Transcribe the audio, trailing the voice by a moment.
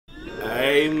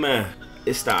Amen.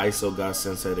 It's the ISO God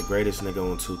Sensei, the greatest nigga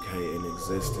on 2K in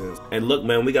existence. And look,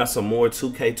 man, we got some more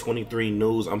 2K23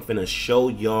 news. I'm finna show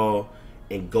y'all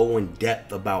and go in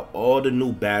depth about all the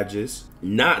new badges,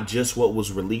 not just what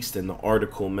was released in the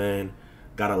article, man.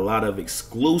 Got a lot of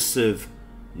exclusive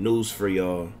news for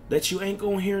y'all that you ain't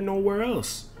gonna hear nowhere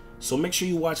else. So make sure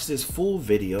you watch this full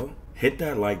video. Hit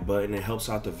that like button, it helps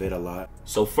out the vid a lot.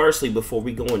 So firstly, before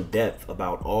we go in depth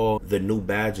about all the new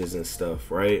badges and stuff,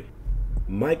 right?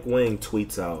 WANG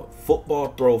tweets out, football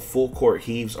throw full court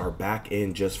heaves are back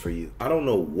in just for you. I don't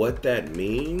know what that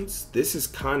means. This has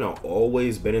kind of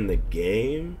always been in the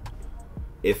game.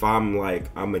 If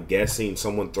I'm guessing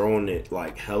someone throwing it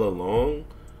like hella long.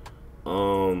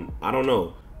 I don't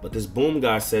know. But this boom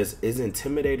guy says, is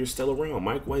Intimidator still around?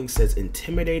 WANG says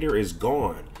Intimidator is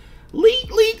gone. Leak.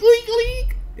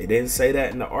 It didn't say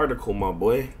that in the article, my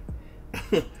boy.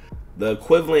 The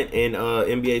equivalent in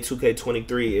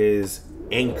NBA2K23 is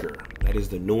Anchor. That is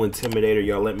the new Intimidator.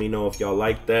 Y'all let me know if y'all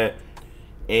like that.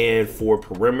 And for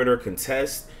perimeter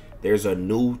contest, there's a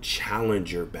new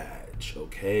Challenger badge,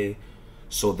 okay?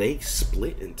 So they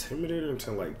split Intimidator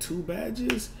into like 2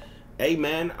 badges. Hey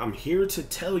man, I'm here to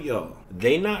tell y'all,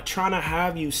 they not trying to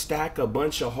have you stack a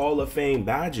bunch of Hall of Fame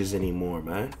badges anymore,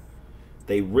 man.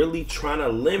 They really trying to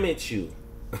limit you.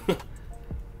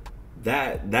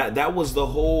 That was the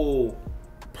whole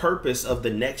purpose of the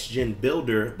next gen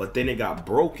builder, but then it got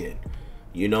broken.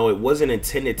 You know, it wasn't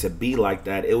intended to be like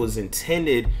that. It was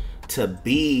intended to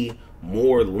be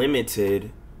more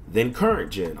limited than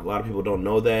current gen. A lot of people don't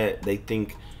know that. They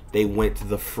think they went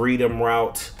the freedom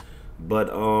route, but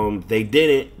they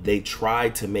didn't. They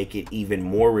tried to make it even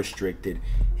more restricted,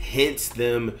 hence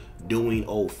them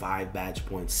doing 5 badge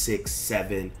points, 6,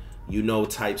 7, you know,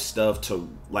 type stuff to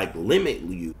like limit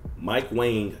you.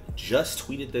 WANG just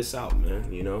tweeted this out,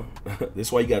 man. You know, this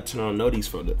is why you got to turn on notice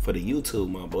for the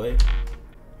YouTube, my boy.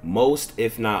 Most,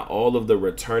 if not all, of the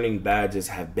returning badges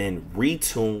have been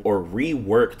retuned or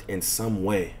reworked in some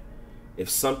way. If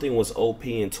something was OP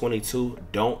in 22,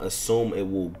 don't assume it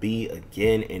will be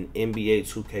again in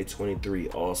NBA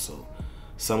 2K23 also.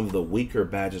 Some of the weaker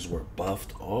badges were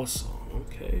buffed also.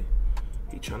 Okay,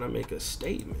 he trying to make a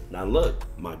statement. Now look,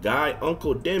 my guy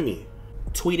Uncle Demi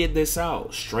tweeted this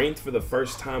out. Strength for the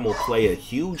first time will play a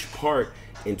huge part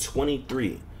in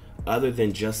 23, other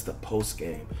than just the post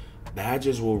game.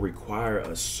 Badges will require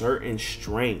a certain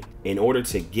strength in order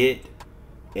to get,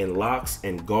 and locks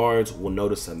and guards will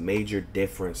notice a major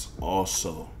difference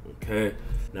also. Okay,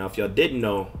 now if y'all didn't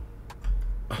know,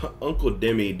 Uncle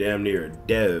Demi damn near a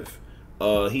dev.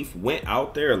 He went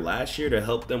out there last year to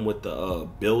help them with the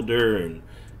builder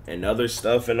and other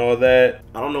stuff and all that.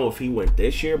 I don't know if he went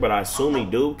this year, but I assume he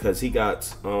do, because he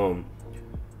got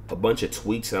a bunch of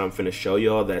tweaks that I'm finna show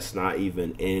y'all that's not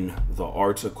even in the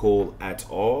article at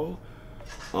all.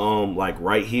 Like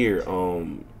right here,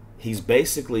 he's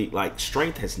basically like,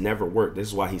 strength has never worked. This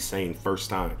is why he's saying first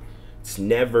time. It's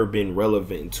never been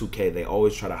relevant in 2K. They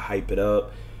always try to hype it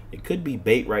up. It could be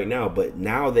bait right now, but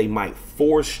now they might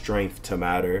force strength to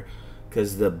matter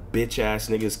because the bitch ass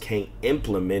niggas can't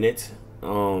implement it.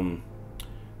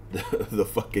 The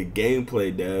fucking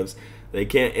gameplay devs, they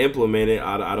can't implement it.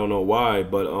 I don't know why,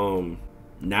 but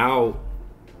now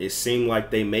it seemed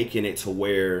like they making it to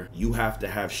where you have to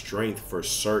have strength for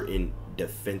certain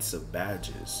defensive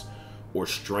badges, or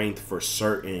strength for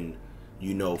certain,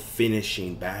 you know,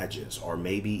 finishing badges, or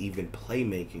maybe even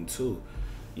playmaking too.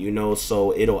 You know,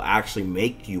 so it'll actually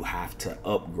make you have to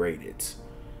upgrade it.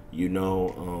 You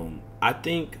know, I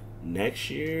think next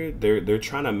year they're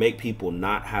trying to make people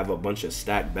not have a bunch of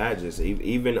stacked badges.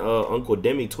 Even Uncle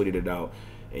Demi tweeted it out,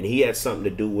 and he had something to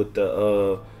do with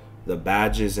the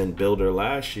badges and builder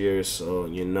last year. So,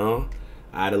 you know,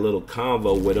 I had a little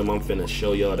convo with him. I'm finna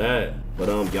show y'all that. But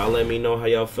y'all let me know how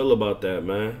y'all feel about that,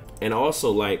 man. And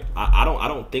also, like, I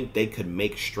don't think they could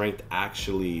make strength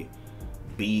actually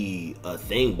be a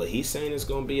thing, but he's saying it's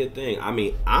gonna be a thing. I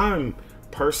mean, I'm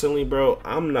personally, bro,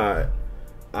 I'm not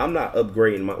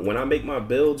upgrading when I make my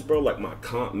builds, bro, like my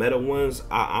comp meta ones.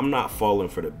 I'm not falling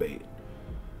for the bait.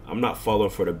 I'm not falling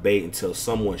for the bait until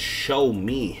someone show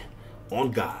me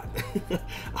on God.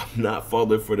 I'm not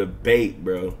falling for the bait,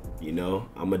 bro. You know,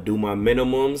 I'm gonna do my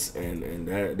minimums,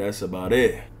 and that's about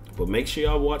it. But make sure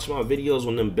y'all watch my videos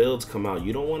when them builds come out.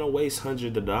 You don't want to waste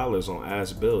hundreds of dollars on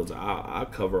ass builds. I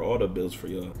cover all the builds for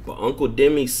y'all. But Uncle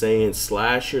Demi saying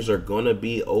slashers are gonna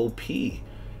be OP,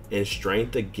 and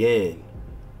strength again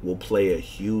will play a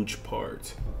huge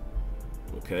part.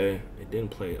 Okay, it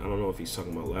didn't play. I don't know if he's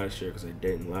talking about last year, because it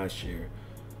didn't last year.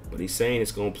 But he's saying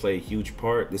it's gonna play a huge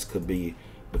part. This could be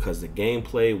because the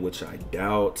gameplay, which I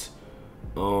doubt.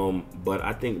 But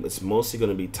I think it's mostly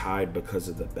gonna be tied because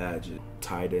of the badges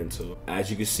tied into. As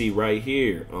you can see right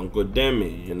here, Uncle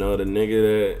Demi, you know, the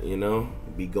nigga that, you know,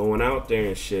 be going out there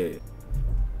and shit.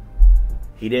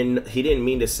 He didn't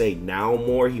mean to say now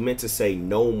more, he meant to say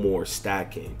no more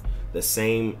stacking. The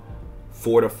same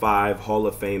 4 to 5 Hall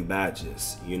of Fame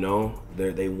badges, you know?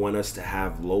 They want us to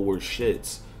have lower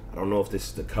shits. I don't know if this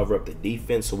is to cover up the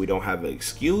defense so we don't have an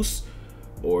excuse,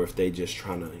 or if they just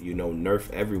trying to, you know,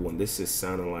 nerf everyone. This is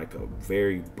sounding like a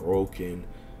very broken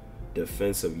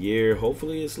defensive year.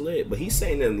 Hopefully it's lit. But he's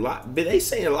saying they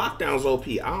saying lockdown's OP.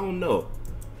 I don't know.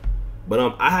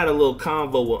 But I had a little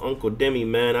convo with Uncle Demi,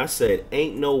 man. I said,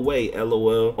 ain't no way,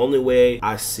 LOL. Only way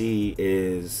I see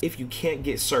is if you can't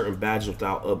get certain badges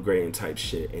without upgrading type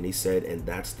shit. And he said, and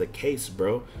that's the case,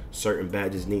 bro. Certain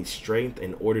badges need strength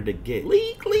in order to get.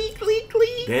 Leak, leak, leak,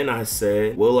 leak. Then I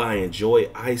said, will I enjoy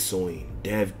ISOing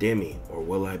Dev Demi, or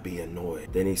will I be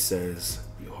annoyed? Then he says,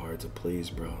 you're hard to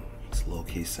please, bro. He's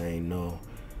low-key saying no.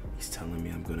 He's telling me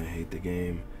I'm gonna hate the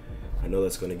game. I know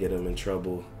that's gonna get him in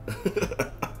trouble.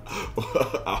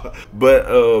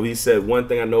 But he said, one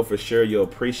thing I know for sure, you'll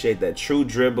appreciate that true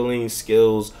dribbling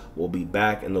skills will be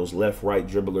back and those left-right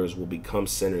dribblers will become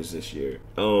centers this year.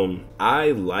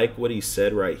 I like what he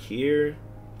said right here,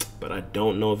 but I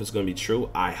don't know if it's gonna be true.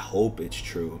 I hope it's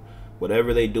true.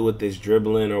 Whatever they do with this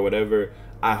dribbling or whatever,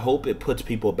 I hope it puts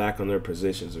people back on their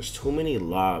positions. There's too many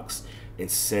locks and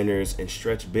centers and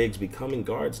stretch bigs becoming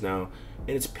guards now,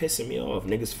 and it's pissing me off.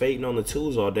 Niggas fading on the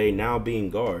twos all day now being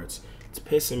guards. It's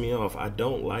pissing me off. I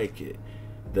don't like it.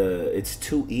 It's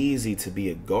too easy to be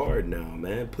a guard now,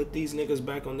 man. Put these niggas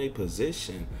back on their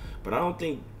position. But I don't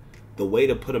think the way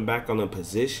to put them back on their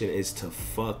position is to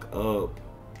fuck up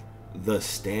the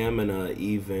stamina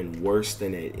even worse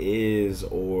than it is,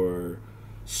 or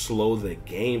slow the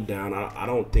game down. I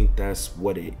don't think that's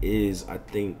what it is. I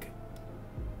think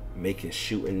making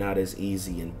shooting not as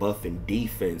easy and buffing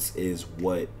defense is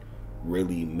what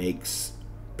really makes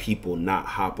people not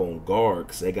hop on guard,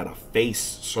 because they gotta face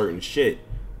certain shit.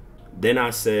 Then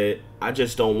I said, I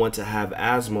just don't want to have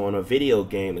asthma on a video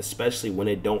game, especially when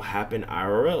it don't happen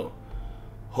IRL.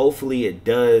 Hopefully it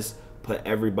does put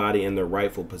everybody in their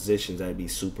rightful positions. That'd be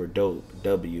super dope.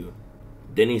 W.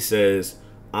 Then he says,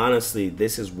 honestly,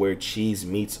 this is where cheese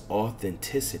meets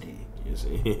authenticity.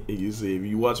 You see, if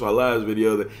you watch my last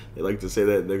video, they like to say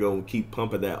that they're gonna keep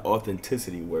pumping that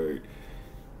authenticity word.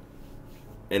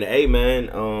 And hey, man,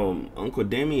 Uncle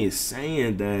Demi is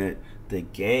saying that the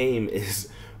game is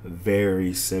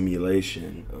very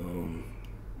simulation.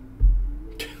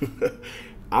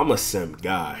 I'm a sim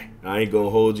guy. I ain't gonna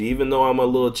hold you. Even though I'm a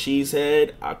little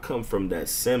cheesehead, I come from that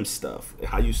sim stuff.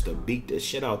 I used to beat the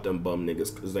shit out them bum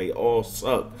niggas because they all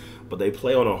suck. But they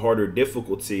play on a harder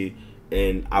difficulty,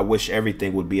 and I wish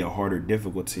everything would be a harder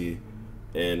difficulty.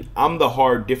 And I'm the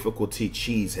hard difficulty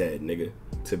cheesehead, nigga,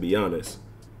 to be honest.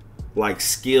 Like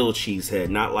skill cheesehead,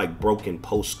 not like broken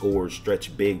post score,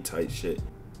 stretch big type shit.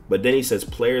 But then he says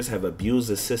players have abused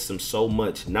the system so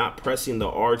much, not pressing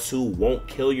the R2 won't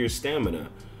kill your stamina.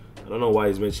 I don't know why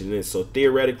he's mentioning this. So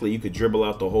theoretically, you could dribble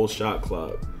out the whole shot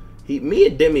clock. Me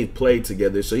and Demi played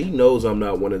together, so he knows I'm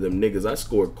not one of them niggas. I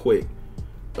score quick,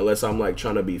 unless I'm like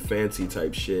trying to be fancy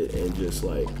type shit and just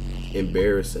like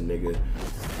embarrass a nigga.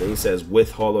 Then he says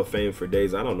with Hall of Fame for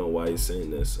days. I don't know why he's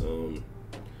saying this.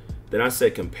 Then I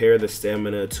said compare the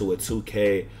stamina to a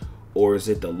 2K, or is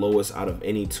it the lowest out of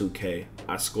any 2K?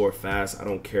 I score fast. I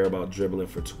don't care about dribbling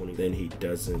for 20. Then he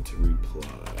doesn't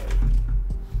reply.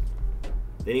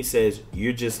 Then he says,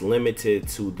 you're just limited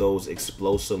to those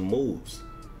explosive moves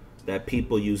that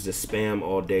people use to spam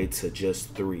all day to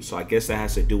just 3. So I guess that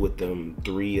has to do with them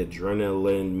 3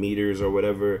 adrenaline meters or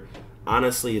whatever.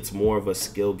 Honestly, it's more of a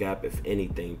skill gap, if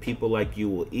anything. People like you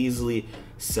will easily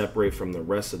separate from the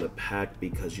rest of the pack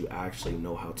because you actually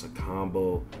know how to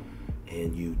combo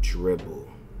and you dribble.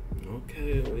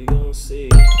 Okay, we gonna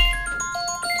see.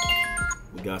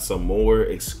 We got some more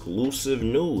exclusive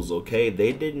news, okay?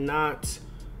 They did not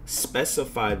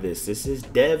specify this. This is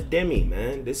Dev Demi,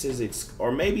 man. This is,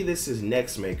 or maybe this is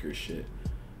Next Maker shit.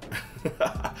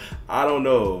 I don't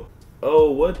know.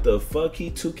 Oh, what the fuck? He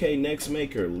 2K Next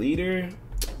Maker leader?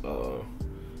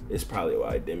 It's probably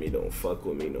why Demi don't fuck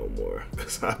with me no more,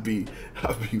 cause I be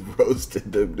roasting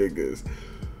them niggas.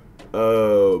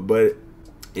 But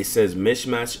it says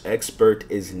mismatch expert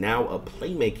is now a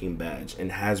playmaking badge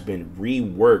and has been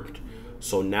reworked.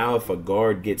 So now if a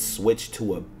guard gets switched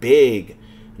to a big,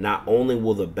 not only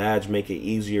will the badge make it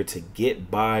easier to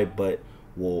get by, but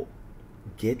will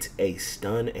get a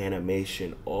stun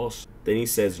animation also. Then he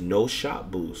says no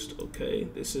shot boost. Okay,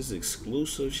 this is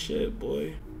exclusive shit,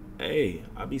 boy. Hey,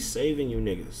 I be saving you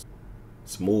niggas.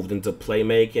 It's moved into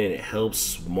playmaking, and it helps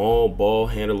small ball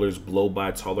handlers blow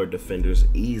by taller defenders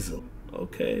easily.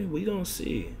 Okay, we don't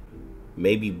see.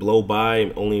 Maybe blow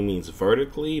by only means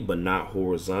vertically, but not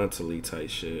horizontally type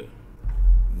shit.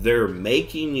 They're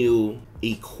making you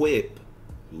equip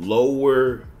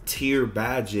lower tier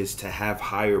badges to have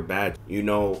higher badges. You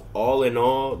know, all in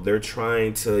all, they're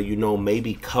trying to, you know,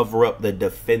 maybe cover up the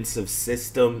defensive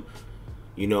system.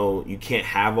 You know, you can't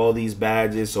have all these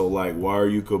badges, so like, why are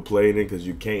you complaining? Because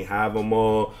you can't have them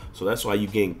all. So that's why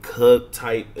you're getting cooked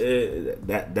type.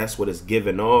 That's what it's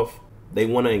giving off. They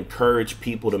want to encourage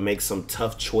people to make some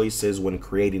tough choices when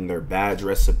creating their badge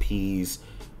recipes.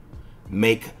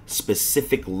 Make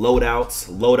specific loadouts.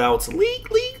 Leak.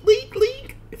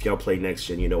 If y'all play next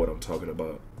gen, you know what I'm talking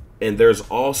about. And there's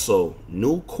also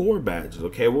new core badges.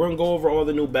 Okay, we're gonna go over all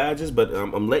the new badges, but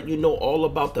I'm letting you know all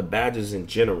about the badges in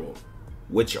general,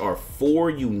 which are 4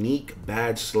 unique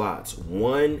badge slots,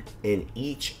 1 in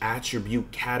each attribute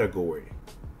category,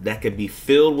 that could be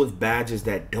filled with badges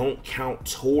that don't count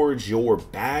towards your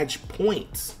badge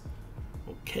points.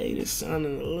 Okay, this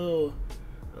sounding a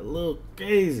little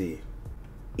crazy.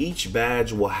 Each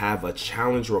badge will have a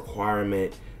challenge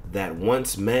requirement that,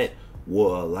 once met,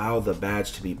 will allow the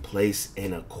badge to be placed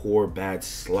in a core badge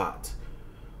slot.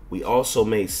 We also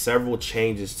made several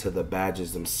changes to the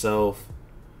badges themselves,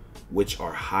 which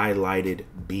are highlighted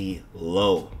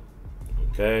below.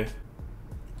 Okay,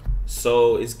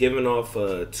 so it's giving off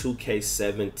a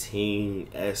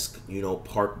 2K17-esque, you know,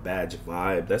 park badge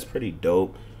vibe. That's pretty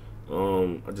dope.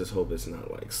 I just hope it's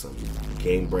not like some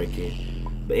game breaking.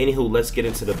 But anywho, let's get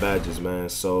into the badges, man.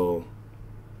 So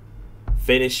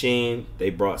finishing, they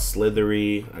brought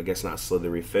slithery, I guess not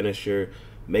slithery, finisher.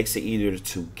 Makes it easier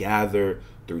to gather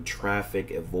through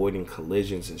traffic, avoiding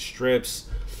collisions and strips.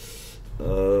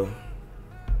 It's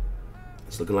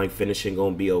looking like finishing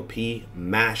gonna be OP.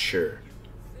 Masher.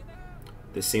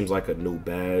 This seems like a new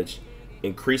badge.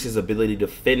 Increases ability to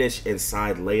finish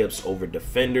inside layups over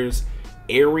defenders.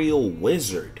 Aerial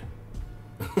Wizard.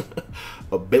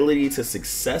 Ability to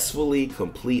successfully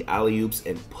complete alley-oops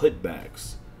and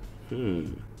putbacks.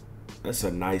 That's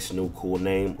a nice new cool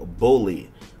name. Bully.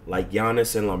 Like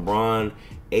Giannis and LeBron,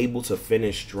 able to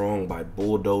finish strong by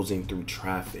bulldozing through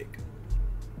traffic.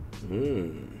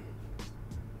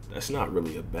 That's not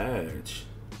really a badge.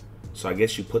 So I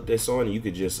guess you put this on and you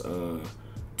could just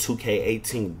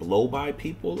 2K18 blow by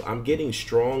people. I'm getting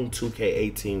strong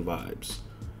 2K18 vibes.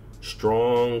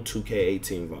 Strong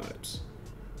 2K18 vibes.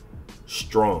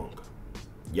 Strong.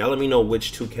 Y'all let me know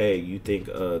which 2K you think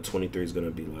 23 is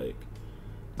gonna be like.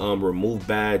 Remove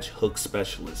badge, hook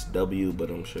specialist, W,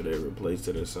 but I'm sure they replaced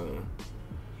it or something.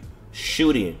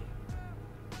 Shooting.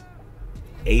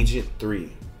 Agent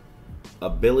 3.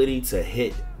 Ability to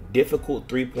hit difficult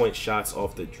 3-point shots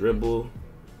off the dribble.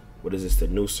 What is this, the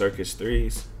new Circus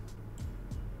 3s?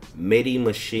 Midi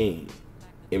Machine.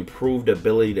 Improved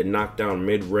ability to knock down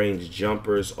mid-range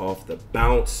jumpers off the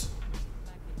bounce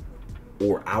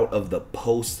or out of the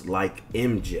post like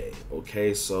MJ.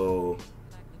 Okay, so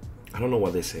I don't know why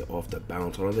they say off the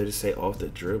bounce. Why don't they just say off the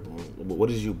dribble?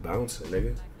 What is you bouncing,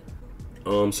 nigga?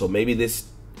 So maybe this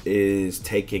is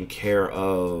taking care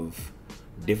of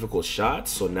difficult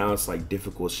shots. So now it's like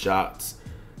difficult shots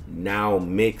now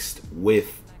mixed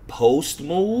with post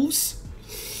moves.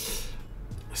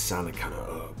 It sounded kind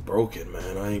of broken,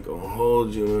 man. I ain't gonna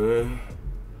hold you, man.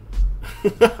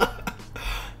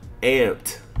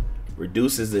 Amped.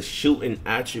 Reduces the shooting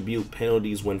attribute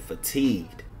penalties when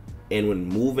fatigued and when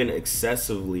moving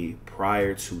excessively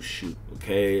prior to shoot.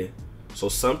 Okay, so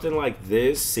something like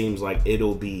this seems like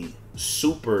it'll be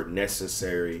super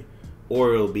necessary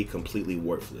or it'll be completely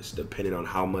worthless depending on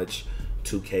how much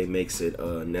 2K makes it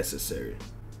necessary.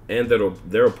 And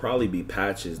there'll probably be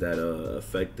patches that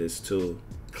affect this too.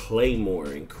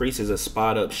 Claymore increases a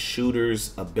spot up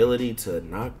shooter's ability to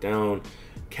knock down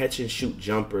catch and shoot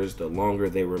jumpers the longer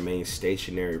they remain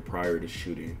stationary prior to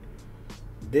shooting.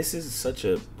 This is such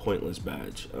a pointless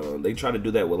badge. They try to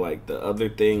do that with like the other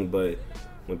thing, but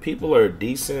when people are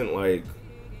decent, like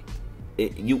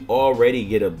you already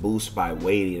get a boost by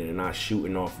waiting and not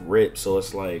shooting off rip. So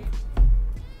it's like,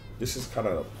 this is kind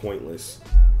of a pointless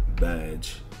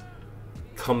badge.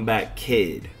 Comeback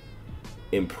Kid.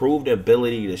 Improved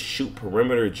ability to shoot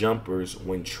perimeter jumpers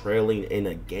when trailing in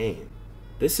a game.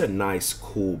 This is a nice,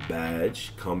 cool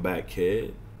badge, Comeback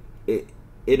Kid.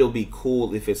 It'll be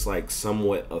cool if it's like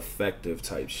somewhat effective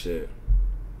type shit.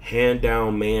 Hand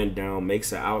down, man down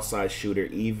makes an outside shooter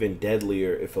even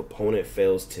deadlier if opponent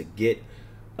fails to get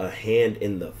a hand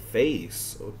in the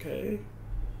face. Okay.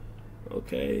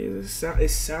 Okay,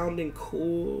 it's sounding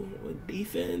cool with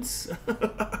defense.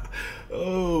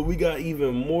 Oh, we got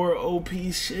even more OP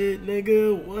shit,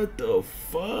 nigga. What the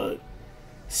fuck?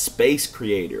 Space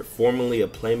Creator, formerly a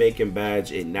playmaking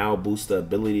badge, it now boosts the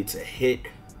ability to hit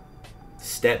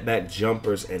step back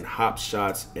jumpers and hop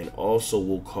shots, and also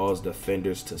will cause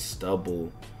defenders to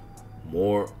stumble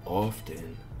more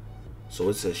often. So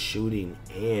it's a shooting,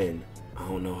 and I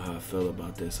don't know how I feel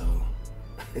about this, hoe.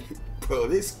 Bro,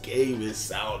 this game is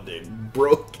sounding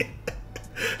broken.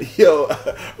 Yo,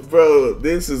 bro,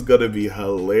 this is gonna be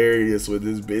hilarious when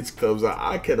this bitch comes out.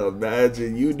 I can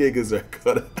imagine you niggas are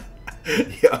gonna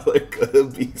y'all are gonna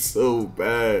be so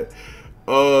bad.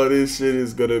 Oh, this shit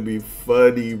is gonna be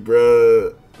funny,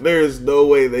 bro. There's no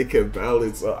way they can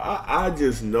balance. I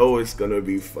just know it's gonna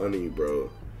be funny, bro.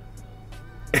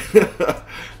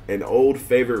 An old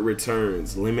favorite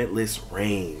returns, limitless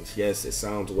range. Yes, it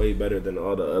sounds way better than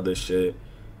all the other shit.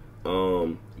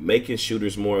 Making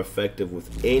shooters more effective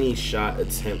with any shot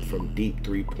attempt from deep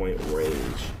 3-point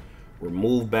range.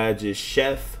 Remove badges,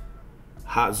 Chef,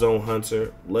 Hot Zone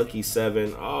Hunter, Lucky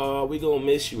 7. Oh, we gonna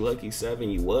miss you, Lucky 7.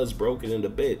 You was broken in the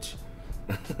bitch.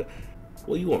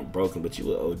 Well, you weren't broken, but you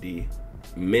were OD.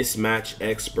 Mismatch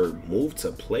Expert, move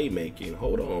to playmaking.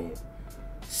 Hold on.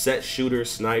 Set Shooter,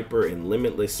 Sniper, and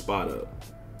Limitless Spot Up.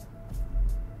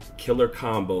 Killer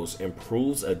Combos,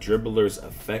 improves a dribbler's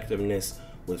effectiveness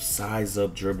with size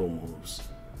up dribble moves.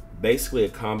 Basically a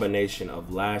combination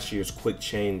of last year's quick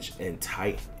change and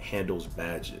tight handles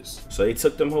badges. So they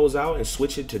took them hoes out and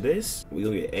switched it to this. We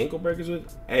gonna get ankle breakers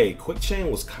with. Hey, quick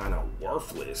chain was kind of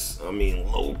worthless. I mean,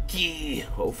 low key.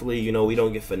 Hopefully, you know, we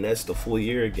don't get finessed a full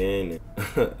year again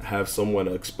and have someone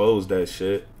expose that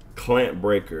shit. Clamp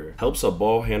Breaker, helps a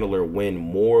ball handler win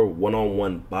more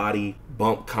one-on-one body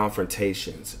bump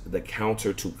confrontations, the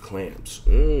counter to clamps.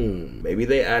 Maybe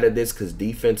they added this because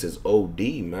defense is OD,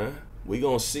 man. We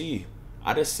gonna see.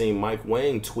 I just seen Mike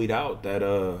Wang tweet out that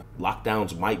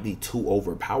lockdowns might be too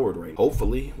overpowered right now.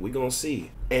 Hopefully, we gonna see.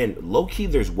 And low-key,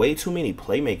 there's way too many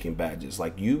playmaking badges.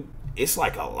 Like, it's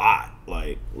like a lot.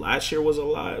 Like, last year was a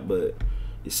lot, but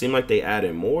it seemed like they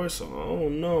added more, so I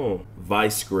don't know.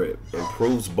 Vice Grip,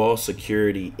 improves ball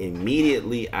security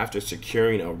immediately after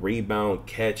securing a rebound,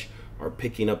 catch, or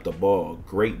picking up the ball.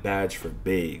 Great badge for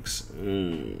bigs.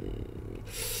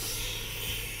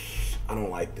 I don't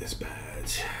like this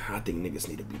badge. I think niggas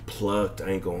need to be plucked. I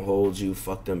ain't gonna hold you.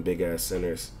 Fuck them big ass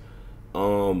centers.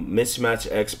 Mismatch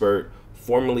Expert,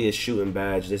 formerly a shooting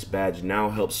badge. This badge now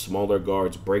helps smaller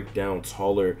guards break down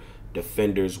taller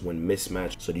defenders when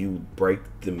mismatched. So do you break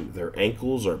their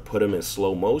ankles or put them in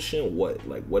slow motion? What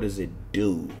does it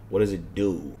do? What does it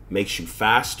do? Makes you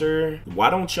faster? Why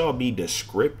don't y'all be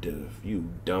descriptive, you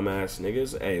dumbass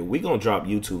niggas? Hey, we gonna drop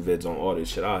YouTube vids on all this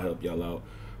shit. I'll help y'all out.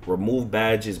 Remove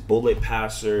badges, bullet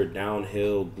passer,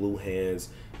 downhill, glue hands,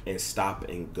 and stop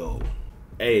and go.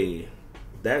 Hey,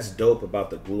 that's dope about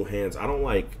the glue hands. I don't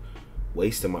like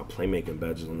wasting my playmaking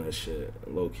badges on that shit.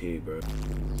 Low key, bro.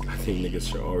 I think niggas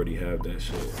should already have that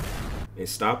shit. And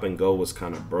stop and go was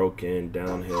kind of broken.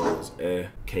 Downhill was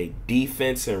Okay,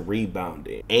 defense and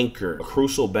rebounding. Anchor, a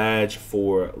crucial badge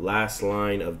for last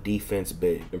line of defense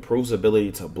big. Improves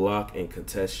ability to block and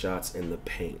contest shots in the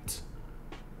paint.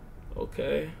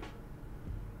 Okay.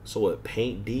 So what,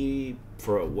 paint D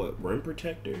for what, rim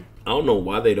protector? I don't know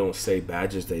why they don't say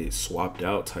badges they swapped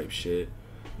out type shit.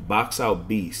 Box Out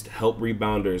Beast, help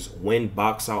rebounders win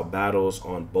box out battles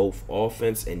on both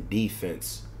offense and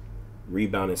defense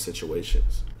rebounding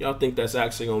situations. Y'all think that's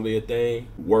actually gonna be a thing?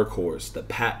 Workhorse, the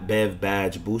Pat Bev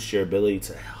badge boosts your ability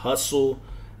to hustle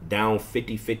down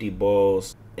 50-50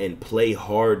 balls and play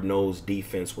hard-nosed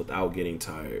defense without getting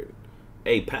tired.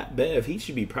 Hey, Pat Bev, he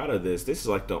should be proud of this. This is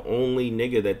like the only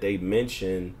nigga that they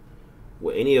mention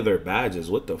with any of their badges.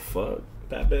 What the fuck?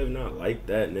 Pat Bev not like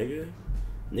that, nigga.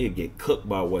 Nigga get cooked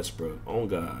by Westbrook. Oh,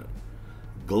 God.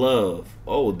 Glove.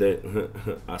 Oh,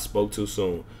 that I spoke too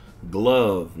soon.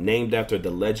 Glove, named after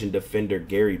the legend defender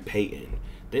Gary Payton.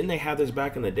 Didn't they have this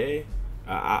back in the day?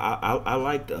 I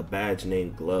liked a badge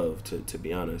named Glove, to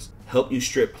be honest. Help you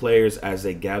strip players as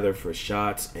they gather for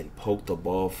shots and poke the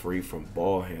ball free from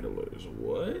ball handlers.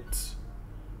 What?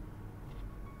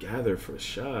 Gather for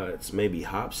shots? Maybe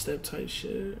hop step type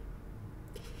shit?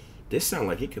 This sounds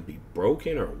like it could be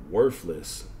broken or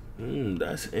worthless.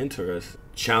 That's interesting.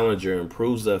 Challenger,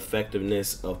 improves the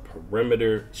effectiveness of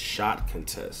perimeter shot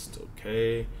contest.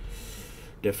 Okay.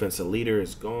 Defensive leader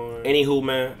is gone. Anywho,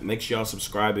 man, make sure y'all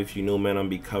subscribe if you new, man. I'm gonna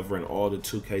be covering all the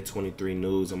 2K23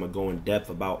 news. I'm gonna go in depth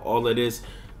about all of this.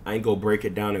 I ain't gonna break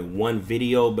it down in one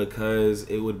video because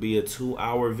it would be a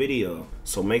 2-hour video.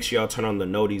 So make sure y'all turn on the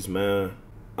noties, man.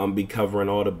 I'm be covering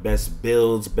all the best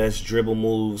builds, best dribble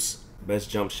moves, best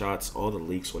jump shots, all the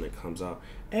leaks when it comes out.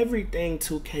 Everything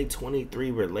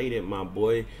 2K23 related, my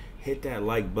boy. Hit that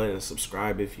like button,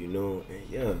 subscribe if you new, and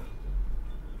yeah,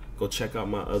 go check out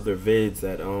my other vids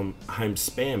that I'm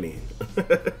spamming.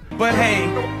 But hey,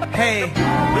 here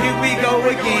we go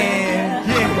again.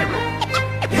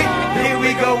 Yeah. Here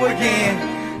we go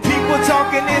again. People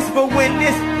talking this, but when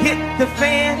this hit the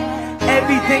fan,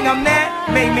 everything I'm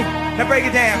that made me. Now break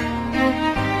it down.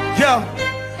 Yo,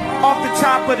 off the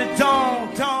top of the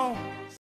dome.